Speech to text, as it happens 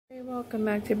Welcome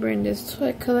back to Brenda's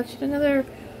Toy Collection. Another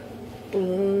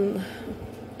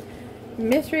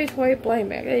mystery toy blind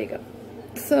bag. There you go.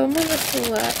 So I'm going to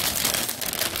select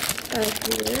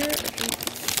here. You can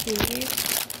see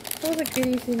all the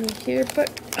goodies in here, but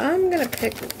I'm going to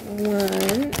pick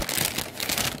one.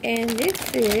 And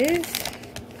this is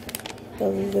the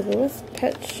Littlest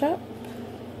Pet Shop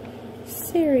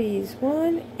Series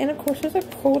 1. And of course there's a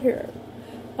code here.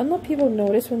 I don't know if people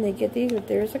notice when they get these, but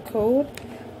there's a code.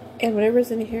 And whatever's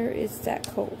in here is that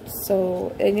code.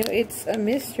 So, and you know, it's a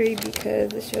mystery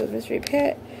because it shows mystery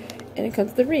pet. And it comes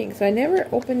with the ring. So I never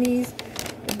open these.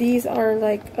 These are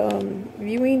like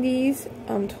viewing these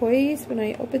toys when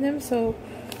I open them. So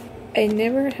I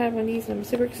never have one of these. And I'm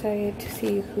super excited to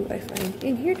see who I find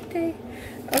in here today.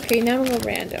 Okay, now I'm going to go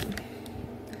random.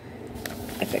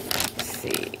 I pick, let's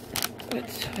see. What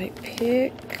should I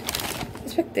pick?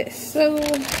 Let's pick this. So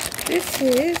this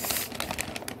is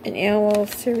an Animal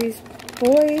Series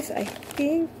Boys. I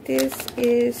think this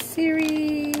is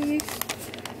series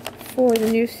for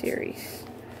the new series.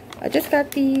 I just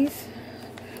got these.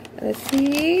 Let's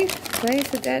see. Right,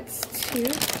 so that's 2.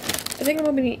 I think I'm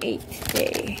opening 8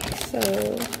 today. So,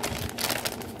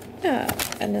 yeah,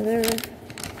 another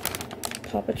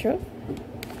Paw Patrol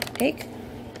egg.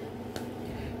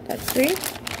 That's 3.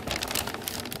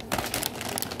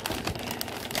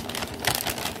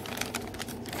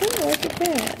 Oh, look at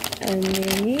that. And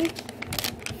mini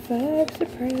 5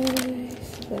 surprise.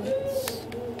 That's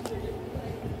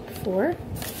 4.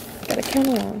 Gotta count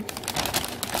along.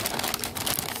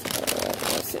 So,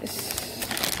 what's this?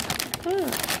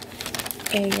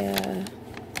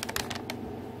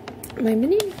 My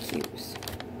mini cubes.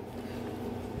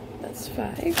 That's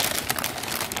 5.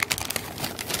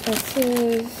 This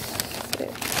is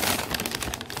 6.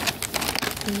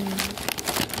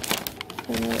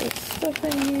 Another stuff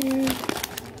in here.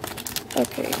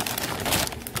 Okay.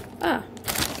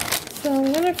 So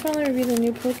I'm gonna finally review the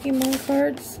new Pokemon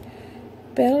cards.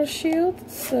 Battle Shield.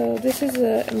 So this is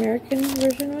the American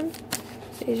version one.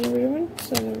 It's the Asian version one.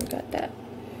 So we got that.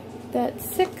 That's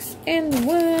 6 and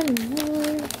 1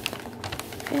 more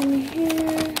in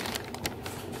here.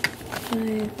 I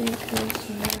think that's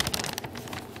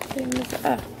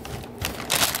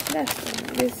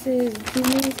one. This is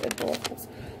Jimmy's Adorables.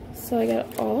 So I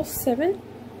got all 7.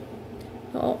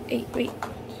 All 8. Wait.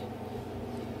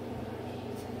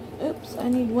 Oops, I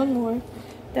need 1 more.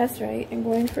 That's right, I'm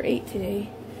going for 8 today.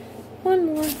 1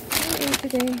 more, 8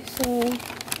 today. So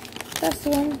that's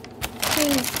the one.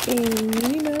 There's a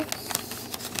Minnie Mouse.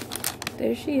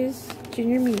 There she is,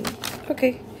 Junior Minnie.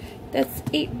 Okay, that's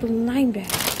 8 blind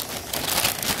bags.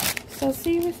 So I'll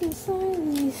see what's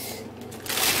inside these.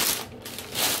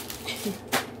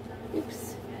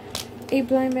 Oops. 8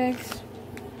 blind bags.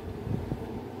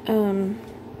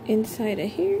 Inside of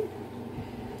here.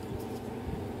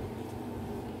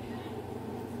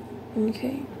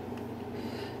 Okay.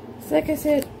 So like I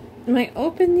said, when I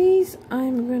open these,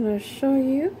 I'm gonna show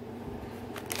you.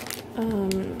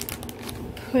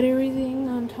 Put everything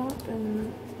on top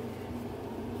and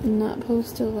not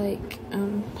post to like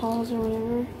pause or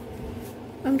whatever.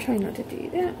 I'm trying not to do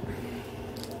that.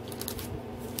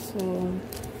 So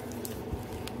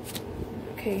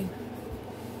okay.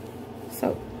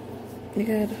 So you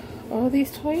got all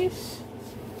these toys.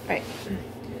 Alright.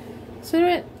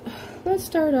 So let's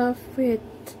start off with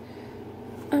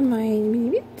my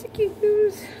mini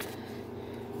cubes.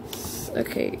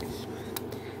 Okay.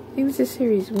 I think this is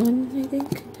series 1, I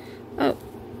think. Oh,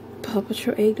 Paw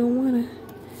Patrol egg don't wanna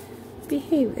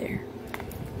behave there.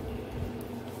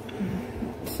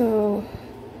 So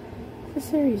this is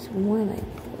series 1, I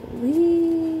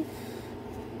believe.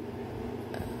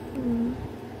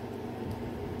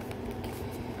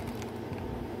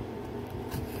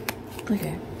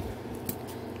 Okay.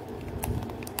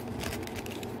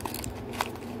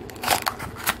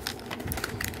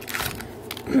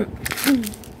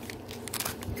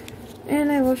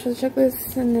 And I will show the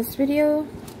checklist in this video.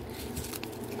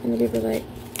 And the people like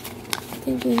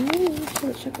thinking, hey, show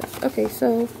the checklist. Okay,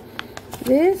 so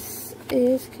this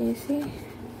is, can you see?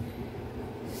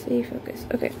 See, focus.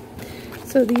 Okay.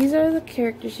 So these are the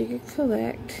characters you can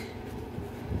collect.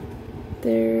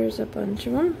 There's a bunch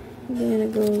of them. Then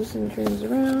it goes and turns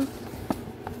around.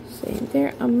 Same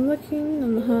there. I'm looking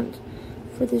on the hunt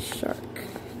for this shark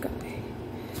guy.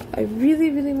 I really,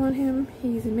 really want him.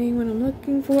 He's the main one I'm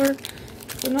looking for.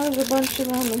 So now there's a bunch of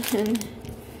them, and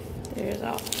there's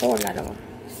a whole lot of them.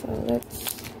 So let's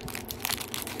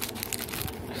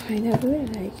find out who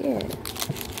did I get.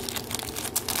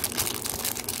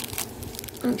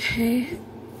 Okay.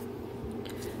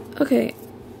 Okay.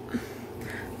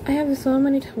 I have so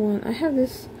many to one. I have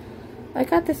this I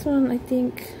got this one, I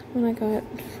think, when I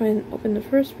opened the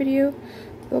first video,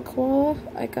 the koala.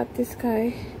 I got this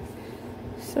guy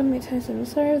so many times. I'm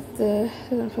sorry if the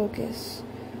doesn't focus.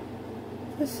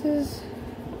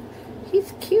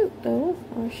 He's cute though,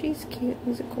 or she's cute.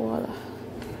 He's a koala.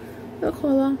 The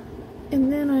koala.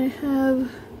 And then I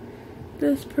have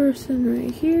this person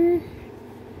right here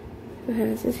who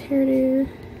has this hairdo.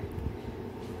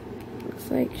 Looks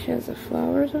like she has the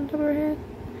flowers on top of her head.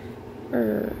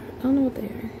 Or, I don't know what they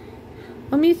are.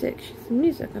 Oh, music. She has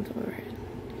music on top of her head.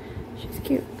 She's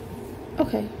cute.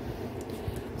 Okay.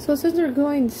 So since we're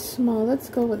going small, let's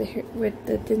go with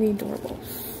the Disney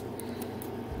Doorables.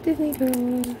 Disney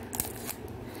Doorables.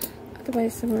 I have to buy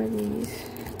some more of these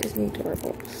Disney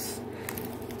Doorables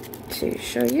to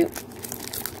show you.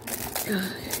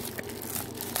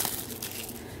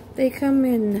 They come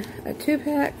in a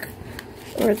 2-pack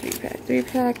or a 3-pack.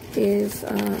 3-pack is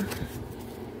I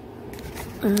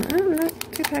don't know,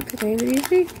 2-pack today.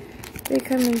 Usually they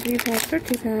come in 3-packs or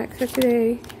 2-packs. So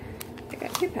today I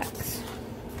got 2 packs.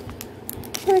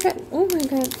 So I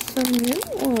got some new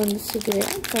ones today.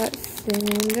 I got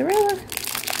Cinderella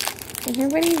in her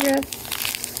wedding dress.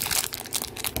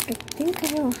 I think I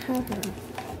don't have her.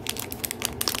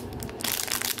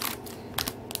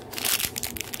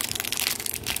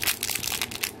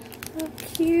 How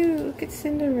cute. Look at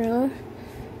Cinderella. You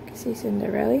can see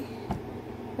Cinderella.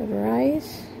 Of her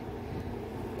eyes.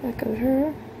 Back of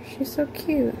her. She's so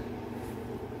cute.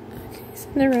 Okay,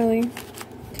 Cinderella.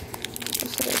 What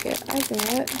should I get?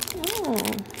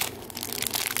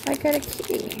 I got a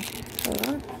kitty. Hold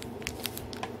on.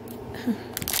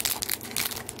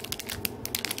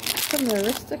 From the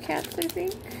Aristocats, I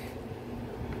think.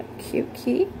 A cute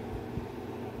kitty.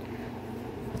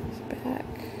 It's back.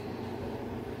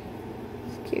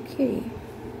 It's a cute kitty.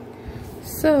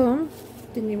 So,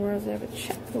 Disney World have a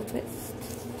checklist.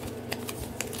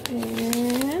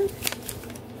 And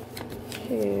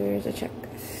here's a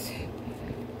checklist.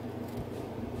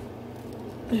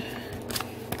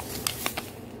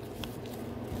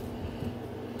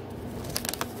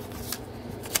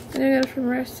 And I got it from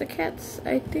Aristocats.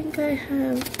 I think I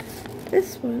have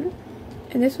this one.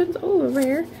 And this one's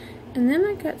rare. And then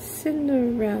I got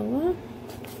Cinderella.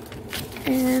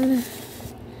 And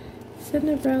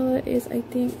Cinderella is, I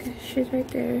think, she's right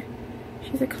there.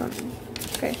 She's a common.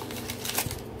 Okay.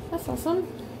 That's awesome.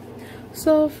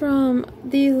 So from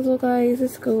these little guys,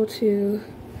 let's go to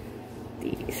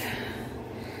these.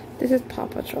 This is Paw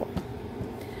Patrol.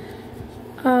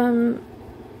 I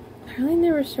really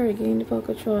never started getting to Paw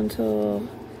Patrol until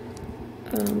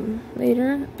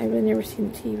later. I've never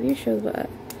seen the TV shows, but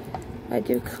I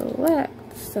do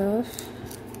collect stuff.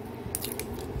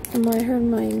 And I heard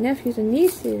my nephews and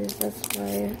nieces, that's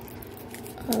why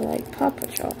I like Paw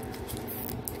Patrol.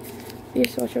 I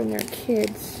used to watch it when they were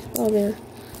kids. Well, they're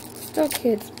still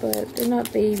kids, but they're not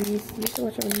babies. I used to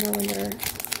watch them more when they're like,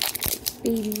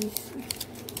 babies.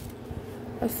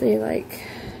 I'll say like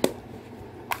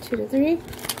 2 to 3.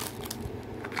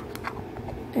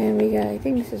 And we got, I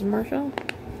think this is Marshall.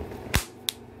 If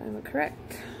I'm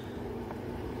correct.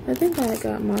 I think I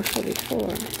got Marshall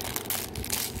before.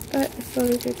 But so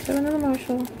we could cut another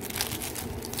Marshall.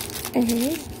 And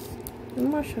here's the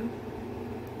Marshall.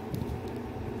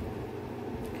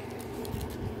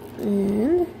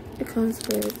 And it comes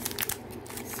with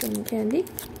some candy.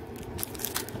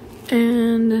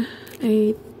 And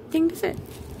I think that's it.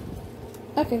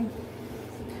 Okay.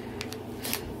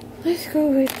 Let's go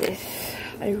with this.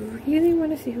 I really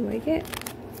want to see who I get.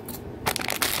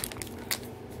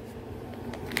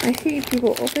 I see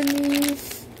people open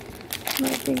these. And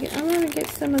I'm thinking, I'm going to get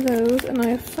some of those. And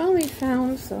I finally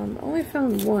found some. I only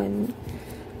found one.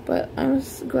 But I'm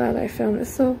just glad I found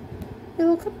this. So, a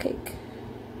little cupcake.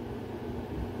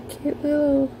 Cute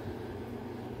little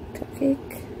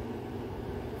cupcake.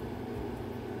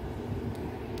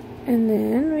 And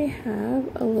then we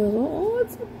have a little, oh,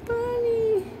 it's a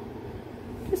bunny.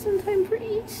 Just in time for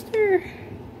Easter.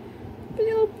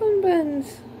 Little bun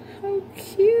buns. How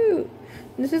cute.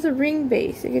 And this is a ring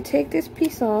base. You can take this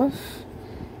piece off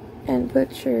and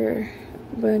put your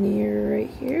bunny right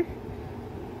here.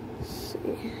 Let's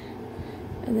see.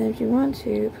 And then if you want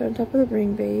to, put on top of the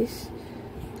ring base,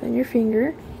 then your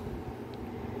finger.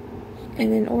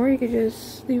 And then, or you could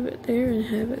just leave it there and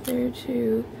have it there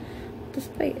to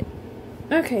display it.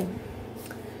 Okay.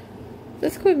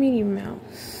 Let's go with Minnie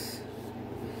Mouse.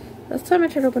 Last time I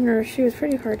tried to open her, she was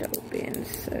pretty hard to open,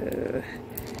 so...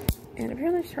 And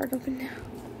apparently she's hard to open now.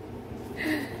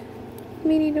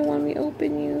 Minnie don't want me to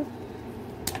open you.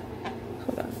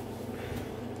 Hold on.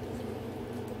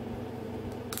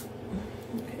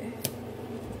 Okay.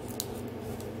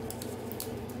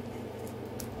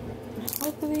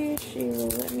 hopefully she will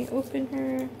let me open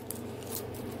her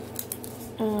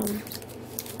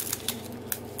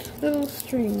little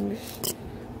strings.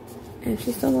 And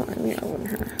she still won't let me open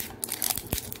her.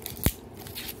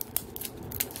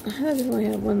 I just only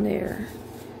have one there.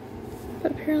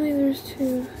 But apparently there's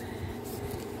two.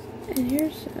 And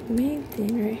here's a main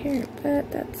thing right here.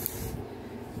 But that's...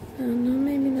 I don't know,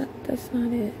 maybe not. That's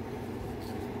not it.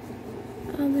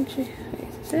 I don't think she... Wait,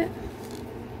 is this it?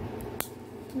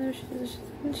 No, she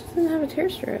doesn't have a tear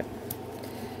strip.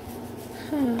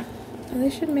 Huh. They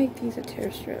should make these a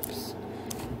tear strips.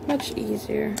 Much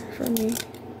easier for me.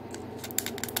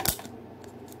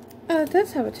 Oh, it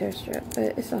does have a tear strip,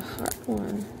 but it's a hot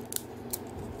one.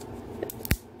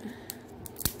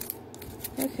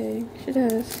 Okay, she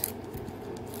does.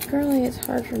 Currently, it's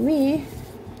hard for me.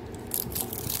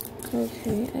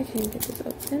 Okay, I can get this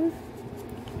open.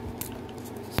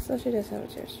 So she does have a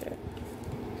tear strip.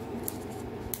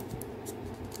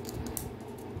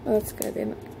 Oh, that's good. They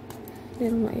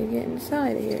don't want you to get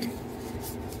inside of here.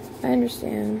 I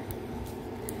understand.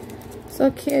 So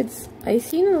kids, I've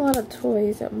seen a lot of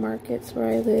toys at markets where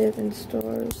I live and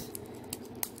stores.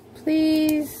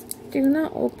 Please do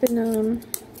not open them.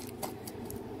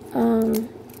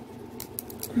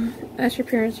 Ask your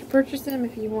parents to purchase them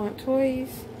if you want toys,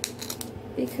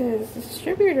 because the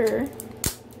distributor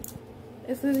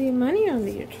is losing money on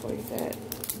these toys that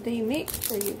they make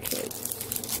for you kids.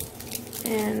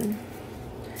 And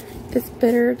it's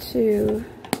better to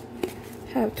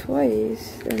have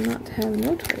toys than not to have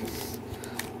no toys.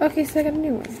 Okay, so I got a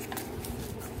new one.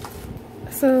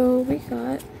 So we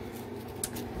got,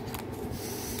 let's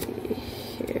see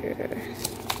here,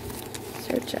 it's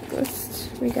our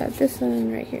checklist. We got this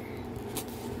one right here.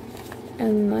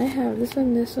 And I have this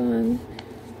one, and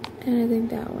I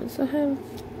think that one. So I have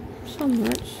so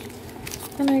much.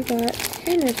 And I got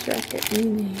tennis racket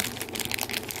Mimi.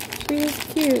 She is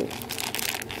cute.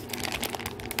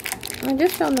 I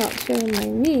just found out showing my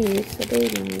niece, the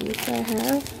baby niece I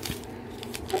have.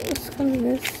 What was kind of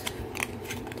this?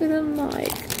 Didn't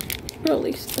like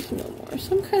girly stuff no more.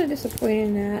 So I'm kind of disappointed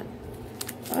in that.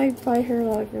 I buy her a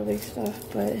lot of girly stuff,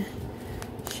 but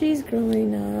she's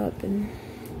growing up and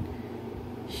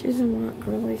she doesn't want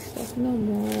girly stuff no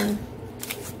more.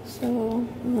 So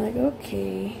I'm like,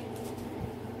 okay,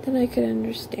 then I could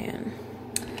understand.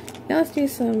 Now let's do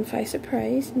some Five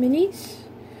Surprise minis.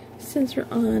 Since we're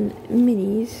on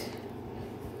minis,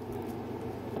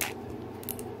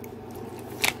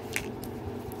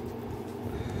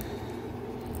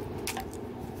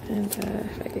 and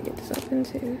if I could get this open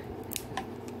too.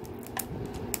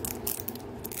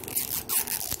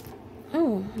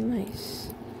 Oh, nice.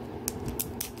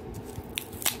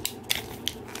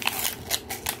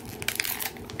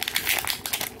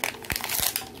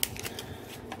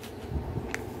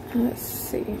 Let's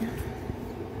see.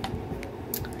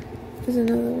 There's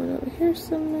another one over here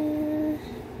somewhere.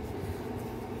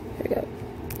 Here we go.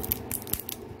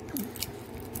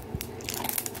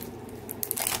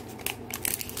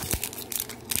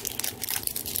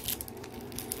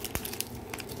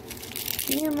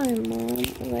 Me and my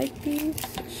mom like these.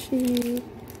 She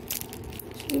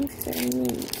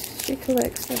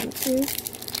collects them too.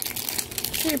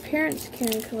 Your parents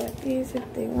can collect these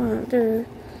if they want. They're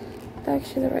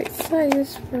actually the right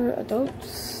size for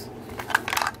adults.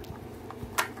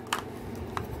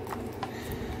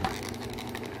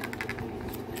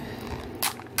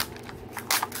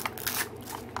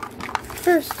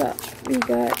 First up, we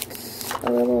got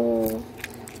a little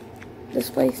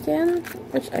display stand,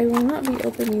 which I will not be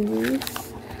opening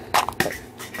these.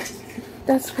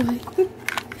 That's why.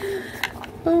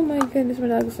 Oh my goodness, my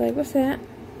dog's like, what's that?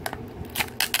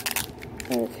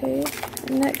 Okay,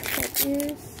 next up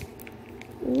is,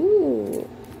 ooh,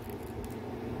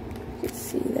 you can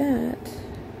see that.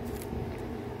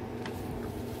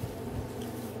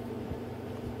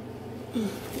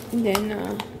 And then,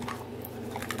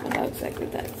 my dog's like,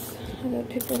 with that. I gotta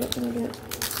pick that up in a bit.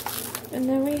 And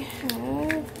then we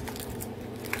have,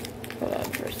 hold on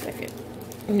for a second.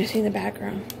 I'm gonna see in the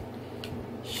background.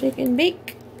 Shake and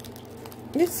bake.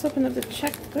 Let's open up the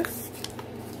checklist.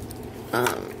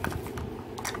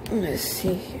 Let's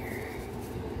see here.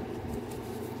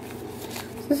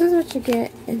 So this is what you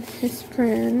get in this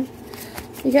brand.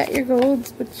 You got your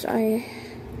golds, which I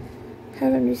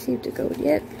haven't received a gold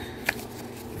yet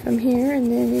from here, and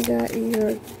then you got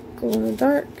your glow in the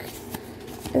dark,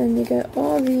 and you got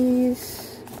all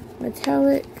these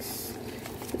metallics,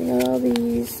 you got all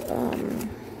these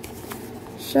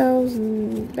shelves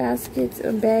and baskets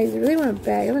and bags. I really want a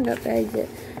bag. I haven't got bags yet.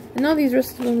 And all these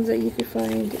rest of ones that you could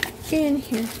find in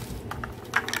here.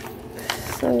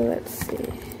 So let's see.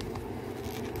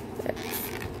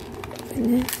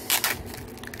 open this.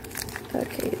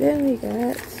 Okay, then we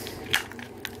got,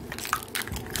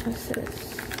 what's this?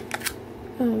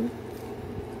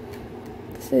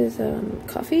 This is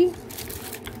coffee.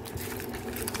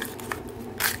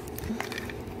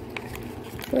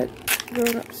 What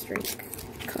grown-ups drink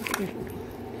coffee.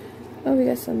 Oh, we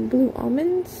got some blue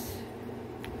almonds.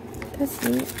 That's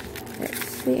neat.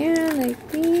 That's the end, I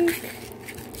think.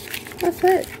 That's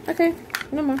it. Okay,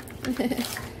 no more.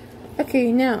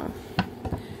 Okay, now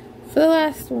for the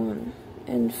last one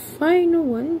and final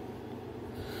one.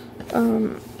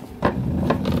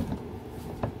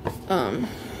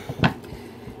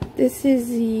 This is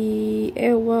the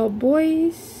AOL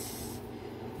Boys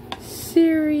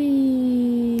Series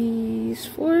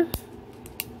 4.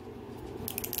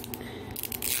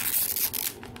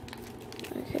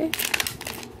 Okay.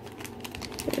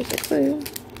 There's a clue.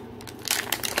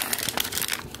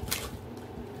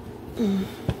 And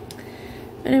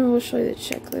then we'll show you the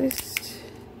checklist.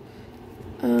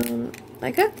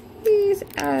 I got these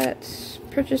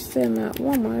purchased them at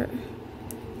Walmart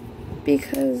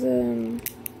because the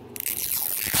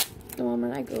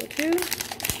Walmart I go to,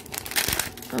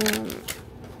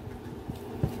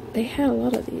 they had a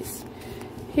lot of these.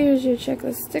 Here's your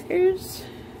checklist stickers.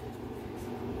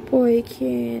 Boy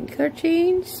can color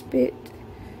change, spit,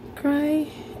 cry,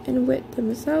 and wet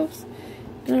themselves.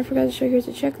 And I forgot to show you, here's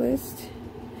the checklist.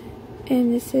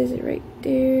 And it says it right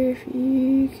there if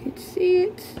you could see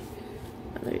it.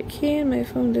 I don't know if you can, my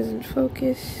phone doesn't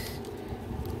focus.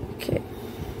 Okay.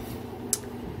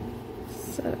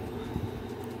 So.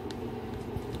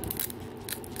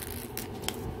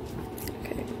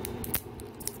 Okay.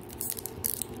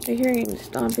 I'm hearing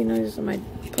stomping noises of my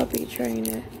puppy trying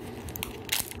to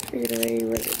figure out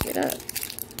where to get up.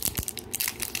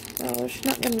 Well, she's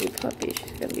not going to be a puppy.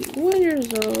 She's going to be 1 year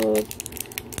old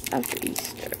after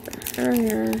Easter. Her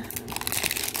and her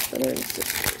brother and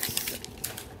sisters.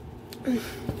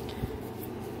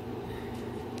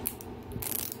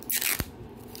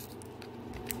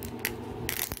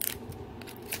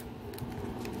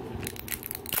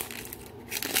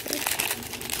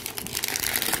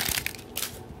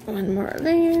 One more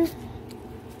layer.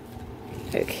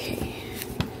 Okay.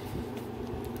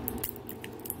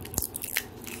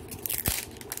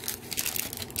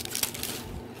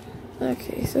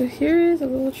 Okay, so here is a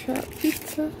little trap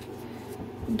pizza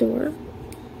door.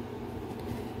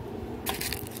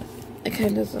 It kind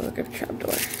of does look like a trap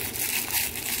door.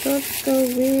 So let's go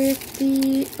with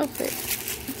the outfit.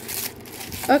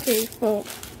 Okay, well,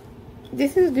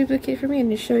 this is a duplicate for me,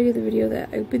 and to show you the video that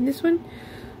I opened this one,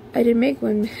 I didn't make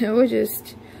one. I was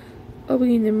just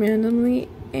opening them randomly,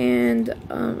 and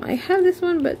I have this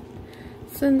one, but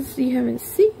since you haven't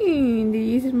seen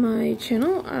these in my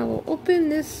channel, I will open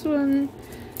this one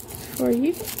for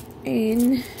you.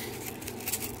 And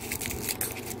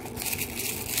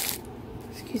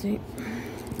excuse me,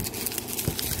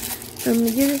 I'm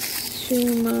gonna give this to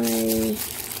my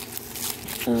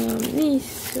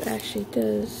niece, who actually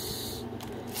does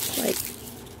like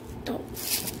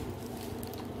dolls.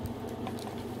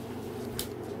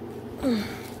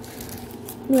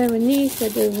 We have a niece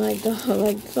that doesn't like dolls.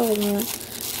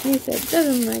 Niece that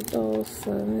doesn't like dolls.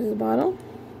 So there's a bottle.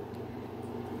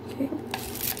 Okay.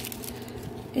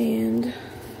 And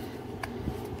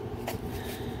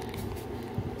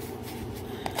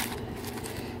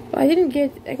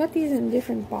I got these in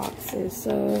different boxes,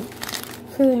 so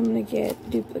clearly I'm gonna get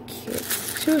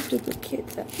duplicates. 2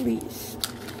 duplicates at least.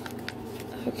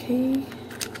 Okay.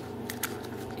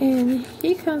 And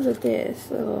he comes with this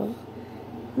little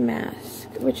mask,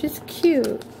 which is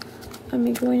cute. I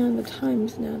mean, going on the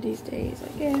times now these days,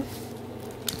 I guess.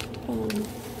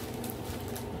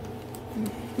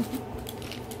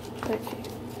 Okay.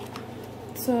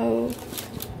 So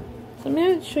I'm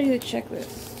going to show you the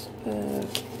checklist of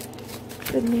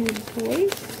the new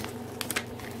Boys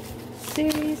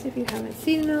series, if you haven't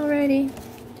seen it already.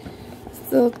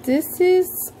 So this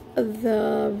is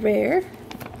the rare.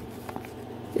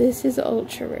 This is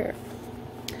ultra rare.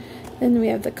 Then we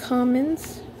have the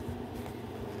commons.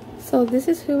 So this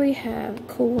is who we have,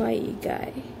 Kawaii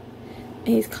Guy. And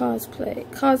he's cosplay.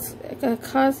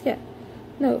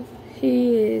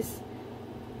 He is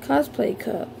cosplay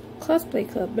club,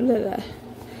 blah, blah, blah.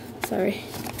 Sorry.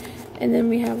 And then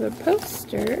we have a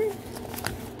poster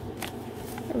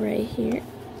right here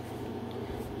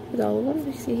with all of them.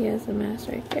 You see he has the mask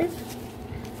right there.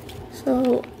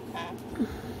 So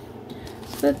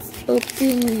let's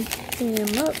open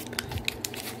him up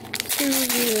to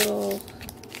reveal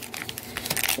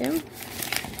him.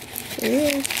 Here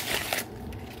he is.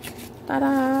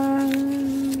 Ta-da!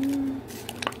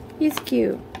 He's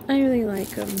cute. I really like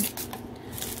him.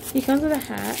 He comes with a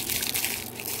hat.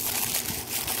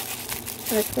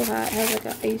 A cool hat. Has like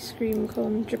an ice cream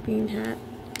cone dripping hat.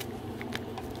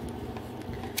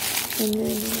 And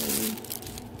then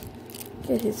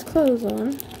get his clothes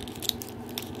on.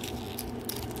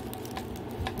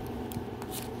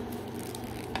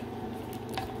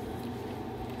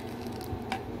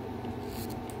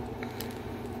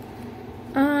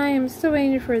 I am still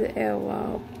waiting for the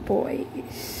LOL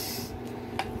boys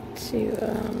to,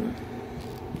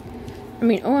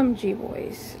 OMG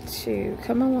boys to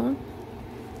come along.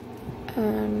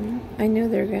 I know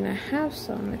they're gonna have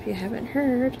some, if you haven't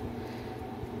heard.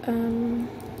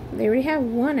 They already have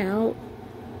one out,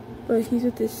 but he's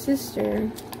with his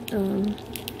sister. I'm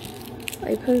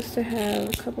supposed to have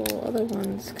a couple other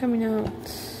ones coming out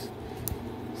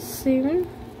soon,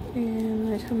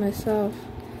 and I told myself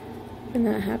when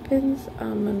that happens,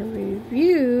 I'm gonna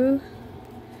review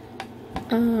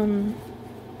them,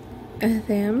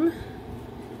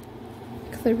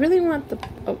 because I really want the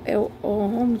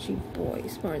OMG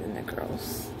boys more than the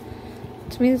girls.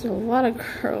 To me, there's a lot of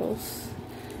girls.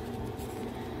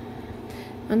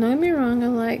 Don't get me wrong, I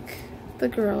like the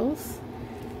girls,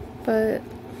 but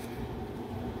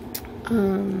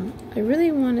I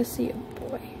really want to see a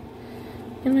boy.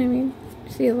 You know what I mean?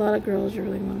 You see a lot of girls, you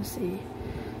really want to see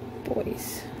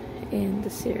boys in the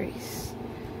series.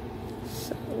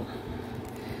 So,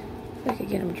 if I could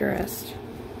get them dressed.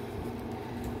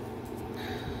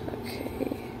 Okay.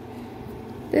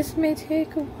 This may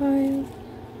take a while.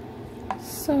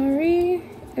 Sorry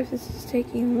if this is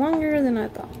taking longer than I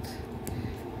thought.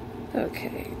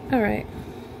 Okay, alright.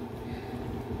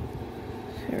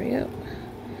 There we go.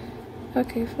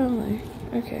 Okay, finally.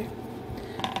 Okay.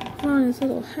 Put on his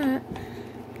little hat.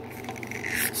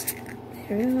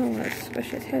 There we go. I don't want to squish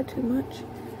his head too much.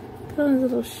 Put on his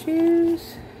little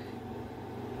shoes.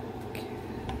 Okay.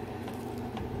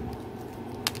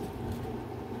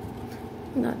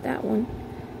 Not that one.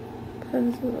 Put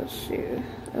on his little shoe.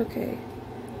 Okay.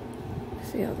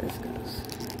 Let's see how this goes.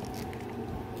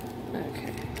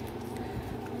 Okay.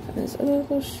 This other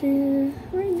little shoe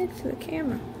right next to the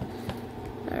camera.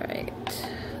 Alright,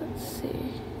 let's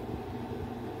see.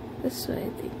 This way, I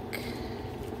think.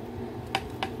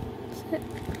 Is it?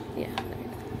 Yeah, there we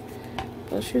go.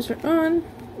 Both shoes are on.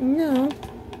 No.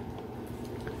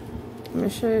 I'm gonna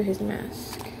show you his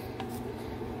mask.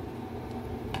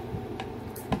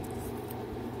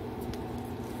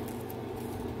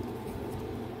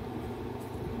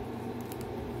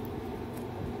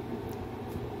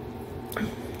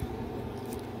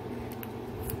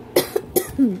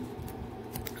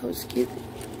 Oh, excuse me.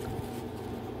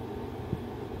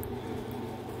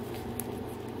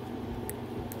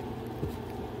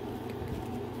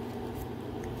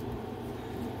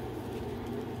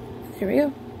 There we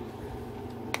go.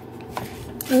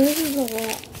 Well, this is a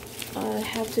lot I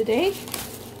have today.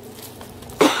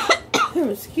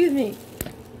 Excuse me.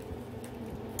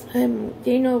 I'm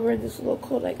getting over this little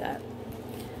cold I got.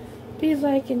 Please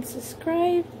like and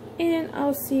subscribe, and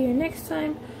I'll see you next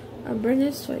time on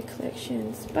Brenda's Toy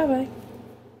Collections. Bye bye.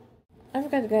 I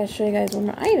forgot to show you guys one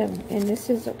more item, and this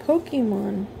is a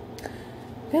Pokemon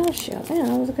Bell Shell. Man,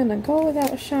 I was gonna go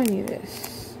without showing you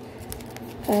this.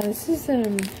 This is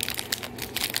a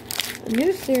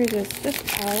new series that's just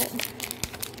out,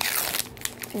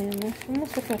 and I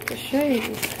almost forgot to show you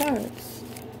these cards.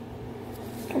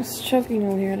 I was choking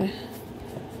over here to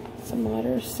some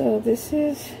water. So this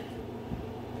is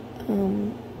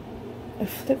a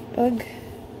flip bug.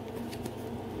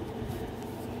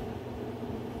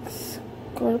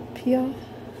 Scorpia.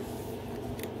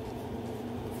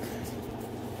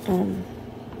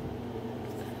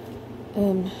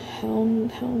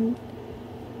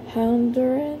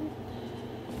 Houndoran.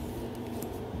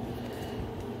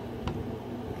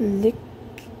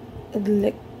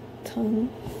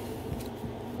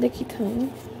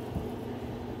 Lickitung.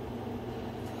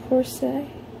 Horsey.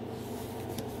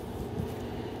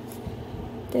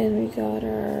 Then we got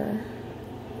our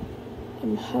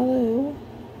Hollow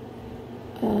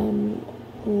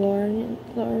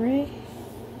Lore.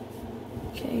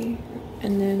 Okay,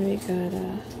 and then we got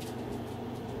a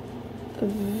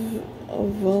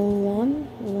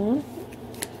Volon.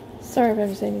 Sorry if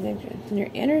I'm saying anything. And your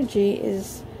energy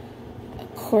is,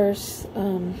 of course,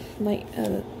 like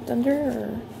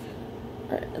thunder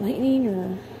or lightning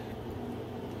or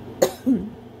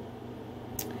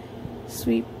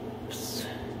sweep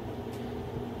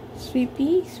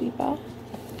off.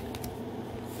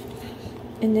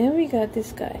 And then we got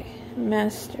this guy,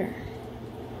 Master.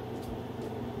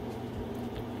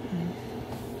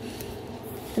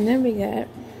 And then we got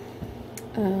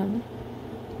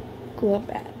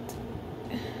Globat.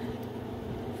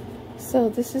 So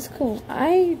this is cool.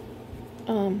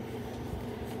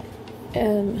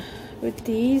 With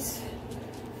these,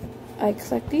 I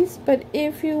collect these, but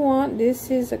if you want,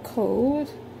 this is a code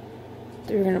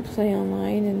that we're gonna play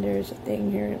online, and there's a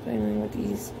thing here to play online with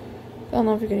these. I don't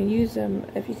know if you're gonna use them,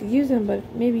 if you could use them,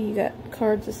 but maybe you got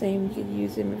cards the same, you could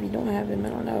use them. If you don't have them, I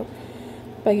don't know.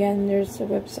 But again, there's a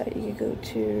website you could go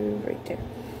to right there.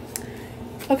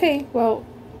 Okay, well,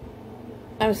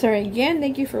 I'm sorry again.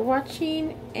 Thank you for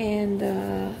watching,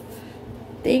 and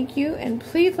thank you, and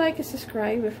please like and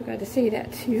subscribe. I forgot to say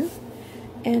that too.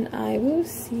 And I will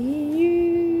see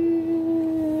you